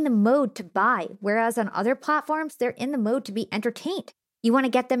are in the mode to buy, whereas on other platforms, they're in the mode to be entertained. You want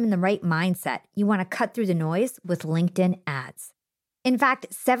to get them in the right mindset. You want to cut through the noise with LinkedIn ads. In fact,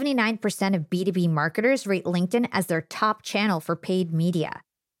 79% of B2B marketers rate LinkedIn as their top channel for paid media.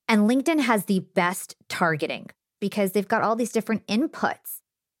 And LinkedIn has the best targeting because they've got all these different inputs.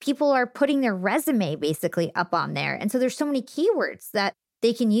 People are putting their resume basically up on there. And so there's so many keywords that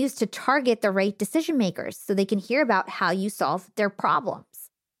they can use to target the right decision makers so they can hear about how you solve their problems.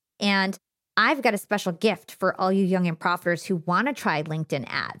 And I've got a special gift for all you young and profiters who want to try LinkedIn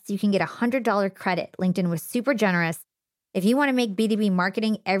ads. You can get a $100 credit. LinkedIn was super generous. If you want to make B2B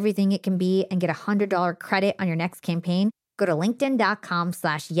marketing everything it can be and get a $100 credit on your next campaign, go to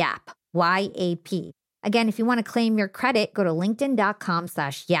linkedin.com/yap, Y-A-P. Again, if you want to claim your credit, go to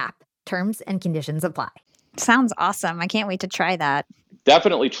linkedin.com/yap. Terms and conditions apply. Sounds awesome. I can't wait to try that.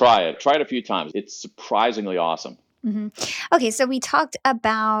 Definitely try it. Try it a few times. It's surprisingly awesome. Okay, so we talked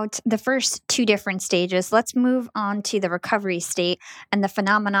about the first two different stages. Let's move on to the recovery state and the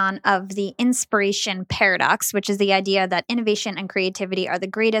phenomenon of the inspiration paradox, which is the idea that innovation and creativity are the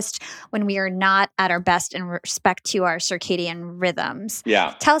greatest when we are not at our best in respect to our circadian rhythms.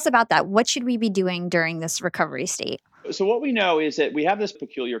 Yeah. Tell us about that. What should we be doing during this recovery state? So what we know is that we have this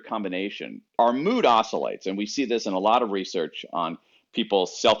peculiar combination. Our mood oscillates, and we see this in a lot of research on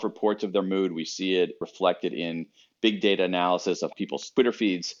people's self-reports of their mood. We see it reflected in big data analysis of people's Twitter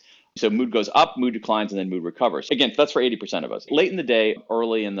feeds. So mood goes up, mood declines, and then mood recovers. Again, that's for 80% of us. Late in the day,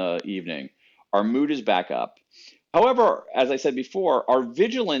 early in the evening, our mood is back up. However, as I said before, our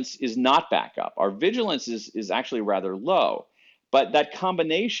vigilance is not back up. Our vigilance is actually rather low. But that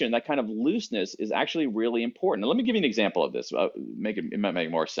combination, that kind of looseness is actually really important. Now, let me give you an example of this. It might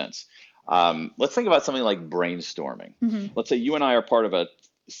make more sense. Let's think about something like brainstorming. Let's say you and I are part of a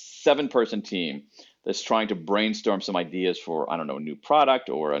 7-person team that's trying to brainstorm some ideas for, I don't know, a new product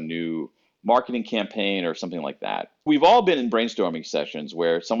or a new marketing campaign or something like that. We've all been in brainstorming sessions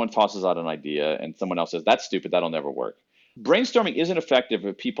where someone tosses out an idea and someone else says, that's stupid, that'll never work. Brainstorming isn't effective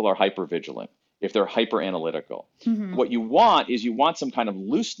if people are hyper-vigilant, if they're hyper-analytical. What you want is you want some kind of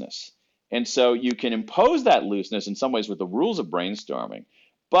looseness. And so you can impose that looseness in some ways with the rules of brainstorming,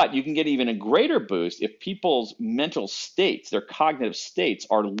 but you can get even a greater boost if people's mental states, their cognitive states,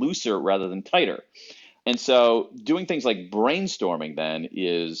 are looser rather than tighter. And so doing things like brainstorming then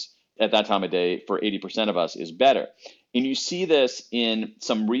is, at that time of day, for 80% of us, is better. And you see this in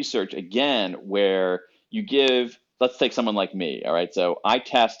some research, again, where you give, let's take someone like me, all right? So I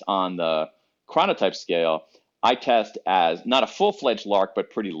test on the chronotype scale. I test as not a full-fledged lark, but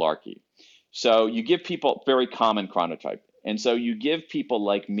pretty larky. So you give people very common chronotype. And so you give people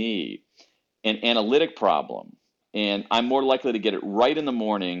like me an analytic problem, and I'm more likely to get it right in the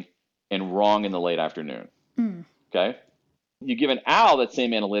morning and wrong in the late afternoon. Okay? You give an owl that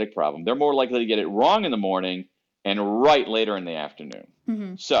same analytic problem, they're more likely to get it wrong in the morning and right later in the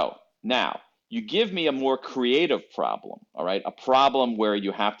afternoon. So now you give me a more creative problem, all right? A problem where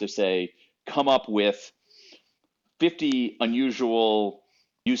you have to say, come up with 50 unusual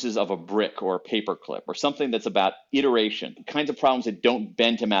uses of a brick or a paper clip or something that's about iteration, kinds of problems that don't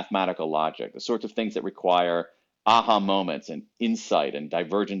bend to mathematical logic, the sorts of things that require aha moments and insight and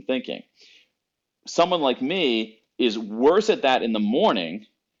divergent thinking. Someone like me is worse at that in the morning,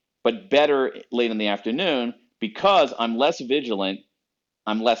 but better late in the afternoon because I'm less vigilant,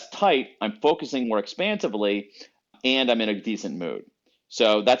 I'm less tight, I'm focusing more expansively, and I'm in a decent mood.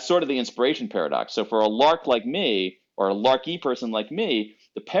 So that's sort of the inspiration paradox. So for a lark like me, or a larky person like me,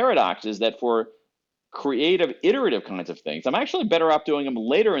 the paradox is that for creative, iterative kinds of things, I'm actually better off doing them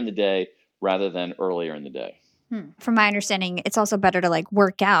later in the day rather than earlier in the day. From my understanding, it's also better to like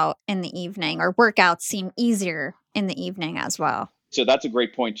work out in the evening, or workouts seem easier in the evening as well. So that's a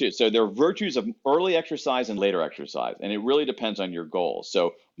great point too. So there are virtues of early exercise and later exercise, and it really depends on your goals.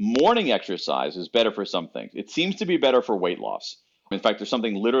 So morning exercise is better for some things. It seems to be better for weight loss. In fact, there's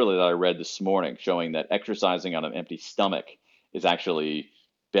something literally that I read this morning showing that exercising on an empty stomach is actually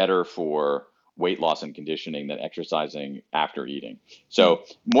better for weight loss and conditioning than exercising after eating. So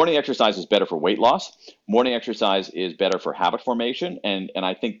morning exercise is better for weight loss. Morning exercise is better for habit formation. And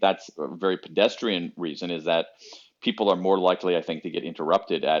I think that's a very pedestrian reason, is that people are more likely, I think, to get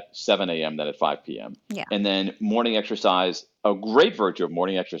interrupted at 7 a.m. than at 5 p.m. Yeah. And then morning exercise, a great virtue of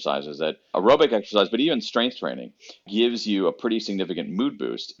morning exercise is that aerobic exercise, but even strength training, gives you a pretty significant mood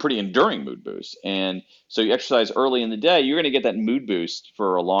boost, pretty enduring mood boost. And so you exercise early in the day, you're going to get that mood boost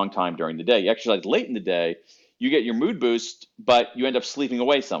for a long time during the day. You exercise late in the day, you get your mood boost, but you end up sleeping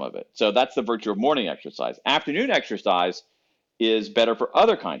away some of it. So that's the virtue of morning exercise. Afternoon exercise is better for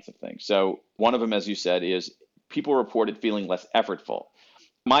other kinds of things. So one of them, as you said, is people reported feeling less effortful.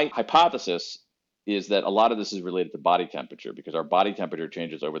 My hypothesis is that a lot of this is related to body temperature, because our body temperature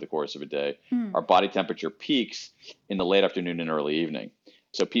changes over the course of a day. Our body temperature peaks in the late afternoon and early evening.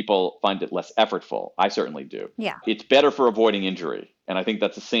 So people find it less effortful. I certainly do. Yeah. It's better for avoiding injury. And I think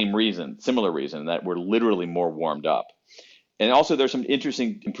that's the same reason, similar reason, that we're literally more warmed up. And also there's some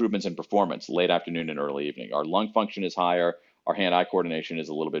interesting improvements in performance late afternoon and early evening. Our lung function is higher. Our hand-eye coordination is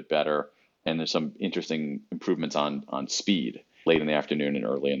a little bit better. And there's some interesting improvements on speed late in the afternoon and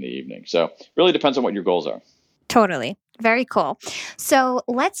early in the evening. So it really depends on what your goals are. Totally. Very cool. So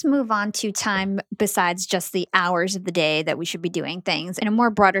let's move on to time besides just the hours of the day that we should be doing things. In a more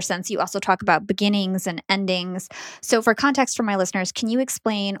broader sense, you also talk about beginnings and endings. So for context for my listeners, can you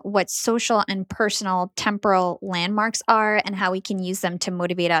explain what social and personal temporal landmarks are and how we can use them to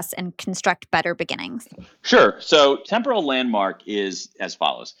motivate us and construct better beginnings? Sure. So temporal landmark is as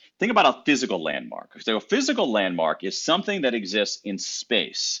follows. Think about a physical landmark. So a physical landmark is something that exists in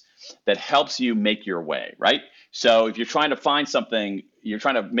space that helps you make your way, right? So if you're trying to find something, you're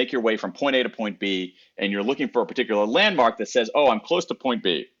trying to make your way from point A to point B, and you're looking for a particular landmark that says, oh, I'm close to point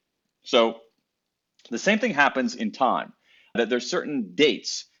B. So the same thing happens in time, that there's certain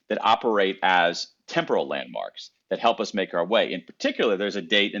dates that operate as temporal landmarks that help us make our way. In particular, there's a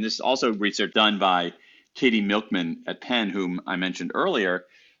date, and this is also research done by Katie Milkman at Penn, whom I mentioned earlier.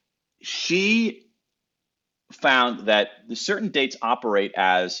 She found that the certain dates operate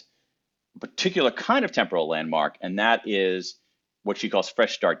as a particular kind of temporal landmark, and that is what she calls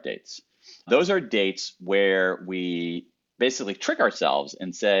fresh start dates. Those are dates where we basically trick ourselves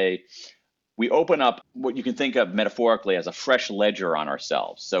and say, we open up what you can think of metaphorically as a fresh ledger on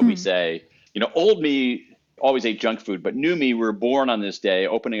ourselves. So we say, old me always ate junk food, but new me, we were born on this day.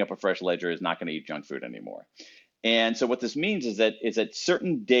 Opening up a fresh ledger is not going to eat junk food anymore. And so what this means is that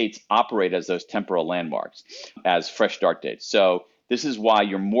certain dates operate as those temporal landmarks, as fresh start dates. So this is why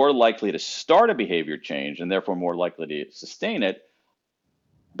you're more likely to start a behavior change and therefore more likely to sustain it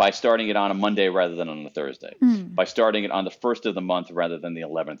by starting it on a Monday rather than on a Thursday, by starting it on the first of the month rather than the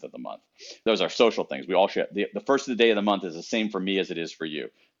 11th of the month. Those are social things. We all share. The first of the day of the month is the same for me as it is for you.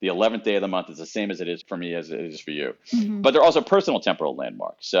 The 11th day of the month is the same as it is for me as it is for you. But they're also personal temporal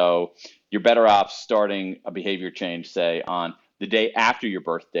landmarks. So you're better off starting a behavior change, say, on the day after your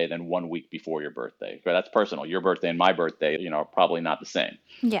birthday than 1 week before your birthday. But that's personal. Your birthday and my birthday, are probably not the same.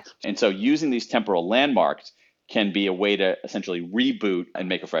 Yeah. And so using these temporal landmarks can be a way to essentially reboot and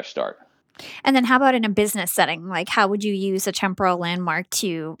make a fresh start. And then how about in a business setting? Like, how would you use a temporal landmark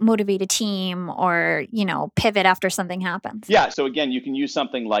to motivate a team or, pivot after something happens? Yeah. So again, you can use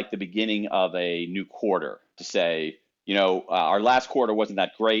something like the beginning of a new quarter to say, our last quarter wasn't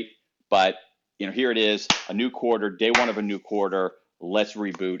that great, but here it is, a new quarter, day one of a new quarter, let's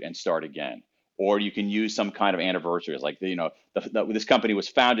reboot and start again. Or you can use some kind of anniversaries, like, this company was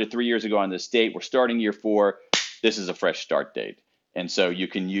founded 3 years ago on this date. We're starting year 4. This is a fresh start date. And so you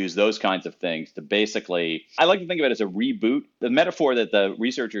can use those kinds of things to basically, I like to think of it as a reboot. The metaphor that the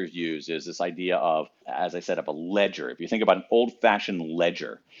researchers use is this idea of, as I said, of a ledger. If you think about an old-fashioned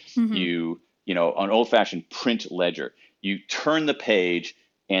ledger, Hmm. an old-fashioned print ledger, you turn the page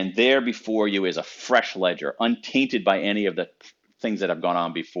and there before you is a fresh ledger, untainted by any of the things that have gone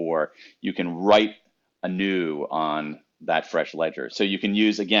on before. You can write anew on that fresh ledger. So you can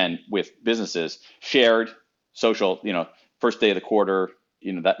use, again, with businesses, shared, social, first day of the quarter,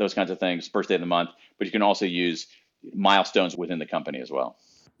 those kinds of things, first day of the month, but you can also use milestones within the company as well.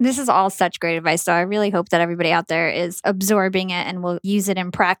 This is all such great advice. So I really hope that everybody out there is absorbing it and will use it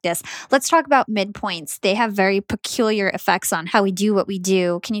in practice. Let's talk about midpoints. They have very peculiar effects on how we do what we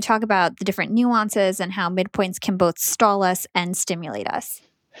do. Can you talk about the different nuances and how midpoints can both stall us and stimulate us?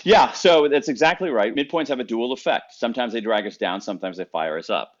 Yeah, so that's exactly right. Midpoints have a dual effect. Sometimes they drag us down, sometimes they fire us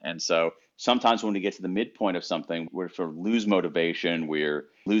up. And so sometimes when we get to the midpoint of something, we're sort of lose motivation, we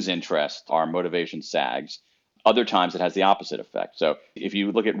lose interest, our motivation sags. Other times it has the opposite effect. So if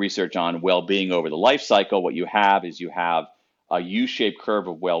you look at research on well-being over the life cycle, what you have is you have a U-shaped curve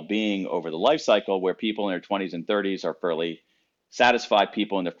of well-being over the life cycle where people in their 20s and 30s are fairly satisfied,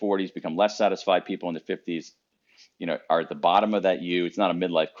 people in their 40s become less satisfied, people in their 50s are at the bottom of that U. It's not a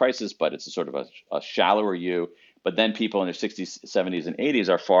midlife crisis, but it's a sort of a shallower U. But then people in their 60s, 70s, and 80s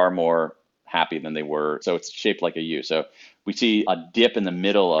are far more happy than they were. So it's shaped like a U. So we see a dip in the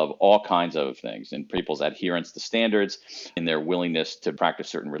middle of all kinds of things in people's adherence to standards, in their willingness to practice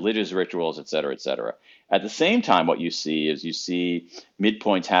certain religious rituals, et cetera, et cetera. At the same time, what you see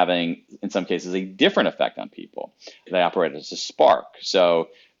midpoints having, in some cases, a different effect on people. They operate as a spark. So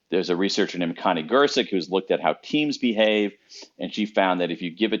there's a researcher named Connie Gersick who's looked at how teams behave, and she found that if you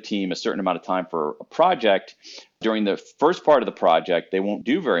give a team a certain amount of time for a project, during the first part of the project, they won't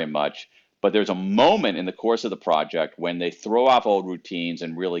do very much, but there's a moment in the course of the project when they throw off old routines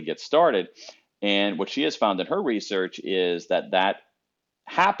and really get started. And what she has found in her research is that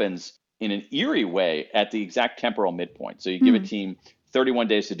happens in an eerie way at the exact temporal midpoint. So you give a Hmm. team 31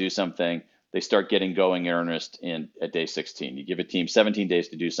 days to do something, they start getting going in earnest at day 16. You give a team 17 days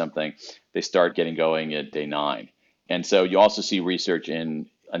to do something, they start getting going at day 9. And so you also see research in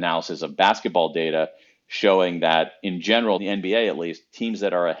analysis of basketball data showing that in general, the NBA at least, teams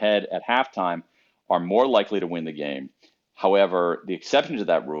that are ahead at halftime are more likely to win the game. However, the exception to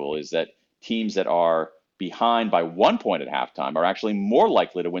that rule is that teams that are behind by 1 point at halftime are actually more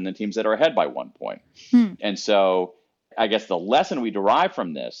likely to win than teams that are ahead by 1 point. Hmm. And so I guess the lesson we derive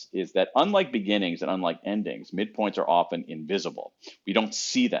from this is that unlike beginnings and unlike endings, midpoints are often invisible. We don't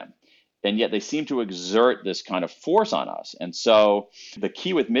see them. And yet they seem to exert this kind of force on us. And so the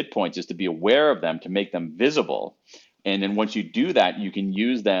key with midpoints is to be aware of them, to make them visible. And then once you do that, you can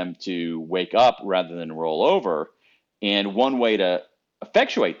use them to wake up rather than roll over. And one way to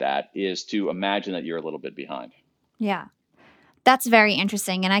effectuate that is to imagine that you're a little bit behind. Yeah. That's very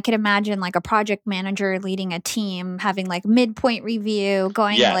interesting. And I could imagine like a project manager leading a team having like midpoint review,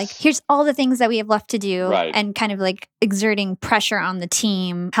 going like, Yes, here's all the things that we have left to do, right. and kind of like exerting pressure on the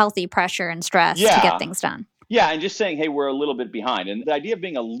team, healthy pressure and stress to get Yeah, things done. yeah, and just saying, hey, we're a little bit behind. And the idea of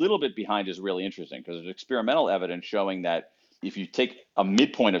being a little bit behind is really interesting because there's experimental evidence showing that if you take a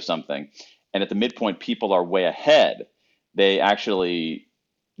midpoint of something and at the midpoint people are way ahead, they actually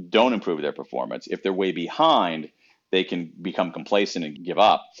don't improve their performance. If they're way behind, they can become complacent and give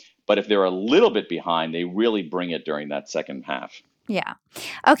up. But if they're a little bit behind, they really bring it during that second half. Yeah.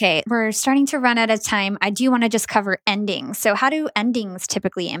 Okay. We're starting to run out of time. I do want to just cover endings. So, how do endings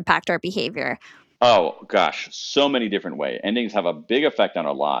typically impact our behavior? Oh gosh, so many different ways. Endings have a big effect on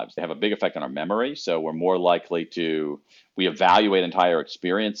our lives. They have a big effect on our memory. So we're more likely we evaluate entire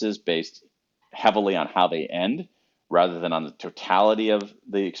experiences based heavily on how they end rather than on the totality of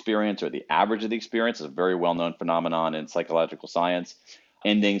the experience or the average of the experience. It's a very well-known phenomenon in psychological science.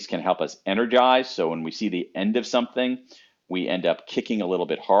 Endings can help us energize. So when we see the end of something, we end up kicking a little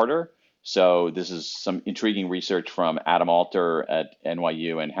bit harder. So this is some intriguing research from Adam Alter at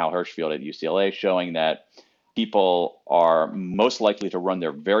NYU and Hal Hirschfield at UCLA showing that people are most likely to run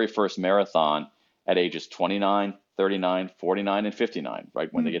their very first marathon at ages 29, 39, 49, and 59,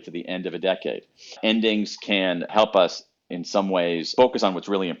 right when they Hmm. get to the end of a decade. Endings can help us in some ways focus on what's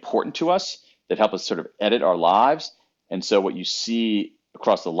really important to us, that help us sort of edit our lives. And so what you see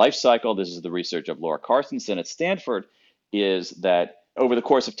across the life cycle, this is the research of Laura Carstensen at Stanford, is that over the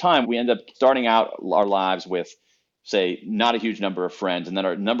course of time, we end up starting out our lives with, say, not a huge number of friends, and then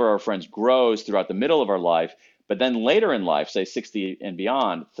our number of our friends grows throughout the middle of our life. But then later in life, say 60 and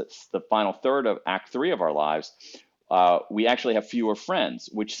beyond, the final third of Act 3 of our lives, we actually have fewer friends,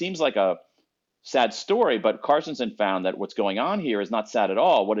 which seems like a sad story, but Carstensen found that what's going on here is not sad at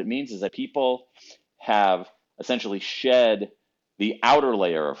all. What it means is that people have essentially shed the outer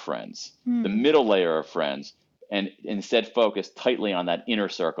layer of friends, the middle layer of friends, and instead focus tightly on that inner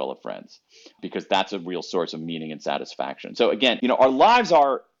circle of friends, because that's a real source of meaning and satisfaction. So again, our lives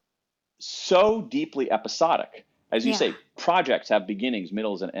are so deeply episodic. As you say, projects have beginnings,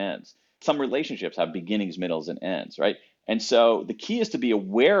 middles, and ends. Some relationships have beginnings, middles, and ends, right? And so the key is to be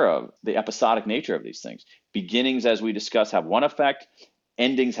aware of the episodic nature of these things. Beginnings, as we discussed, have one effect.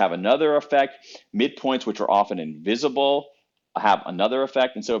 Endings have another effect. Midpoints, which are often invisible, have another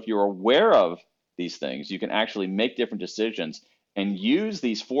effect. And so if you're aware of these things, you can actually make different decisions and use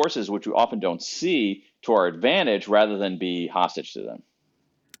these forces, which we often don't see, to our advantage rather than be hostage to them.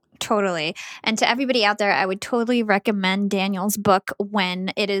 Totally. And to everybody out there, I would totally recommend Daniel's book,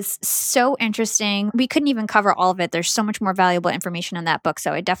 When. It is so interesting. We couldn't even cover all of it. There's so much more valuable information in that book.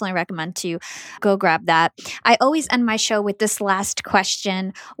 So I definitely recommend to go grab that. I always end my show with this last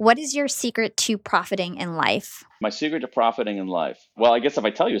question. What is your secret to profiting in life? My secret to profiting in life? Well, I guess if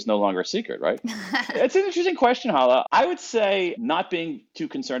I tell you, it's no longer a secret, right? It's an interesting question, Hala. I would say not being too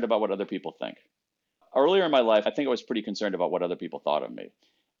concerned about what other people think. Earlier in my life, I think I was pretty concerned about what other people thought of me.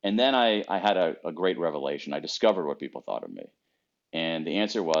 And then I had a great revelation. I discovered what people thought of me. And the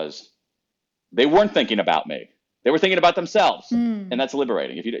answer was, they weren't thinking about me. They were thinking about themselves. And that's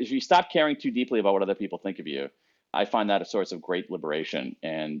liberating. If you stop caring too deeply about what other people think of you, I find that a source of great liberation.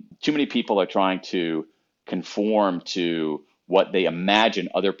 And too many people are trying to conform to what they imagine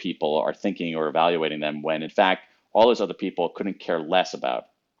other people are thinking or evaluating them, when in fact, all those other people couldn't care less about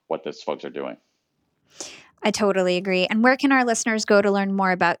what those folks are doing. I totally agree. And where can our listeners go to learn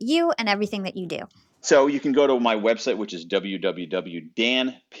more about you and everything that you do? So you can go to my website, which is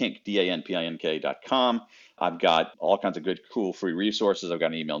www.danpink.com. I've got all kinds of good, cool, free resources. I've got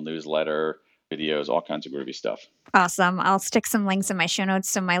an email newsletter, videos, all kinds of groovy stuff. Awesome. I'll stick some links in my show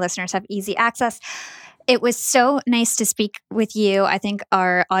notes so my listeners have easy access. It was so nice to speak with you. I think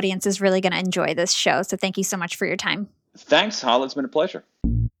our audience is really going to enjoy this show. So thank you so much for your time. Thanks, Hala. It's been a pleasure.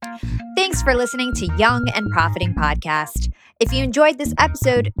 Thanks for listening to Young and Profiting Podcast. If you enjoyed this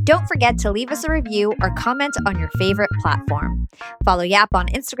episode, don't forget to leave us a review or comment on your favorite platform. Follow Yap on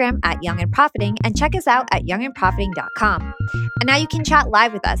Instagram at Young and Profiting and check us out at youngandprofiting.com. And now you can chat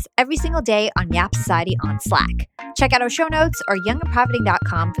live with us every single day on Yap Society on Slack. Check out our show notes or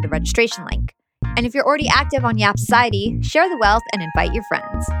youngandprofiting.com for the registration link. And if you're already active on Yap Society, share the wealth and invite your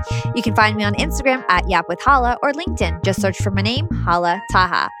friends. You can find me on Instagram at Yap with Hala or LinkedIn. Just search for my name, Hala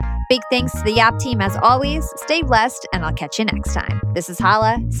Taha. Big thanks to the Yap team as always. Stay blessed, and I'll catch you next time. This is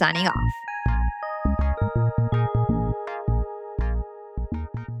Hala signing off.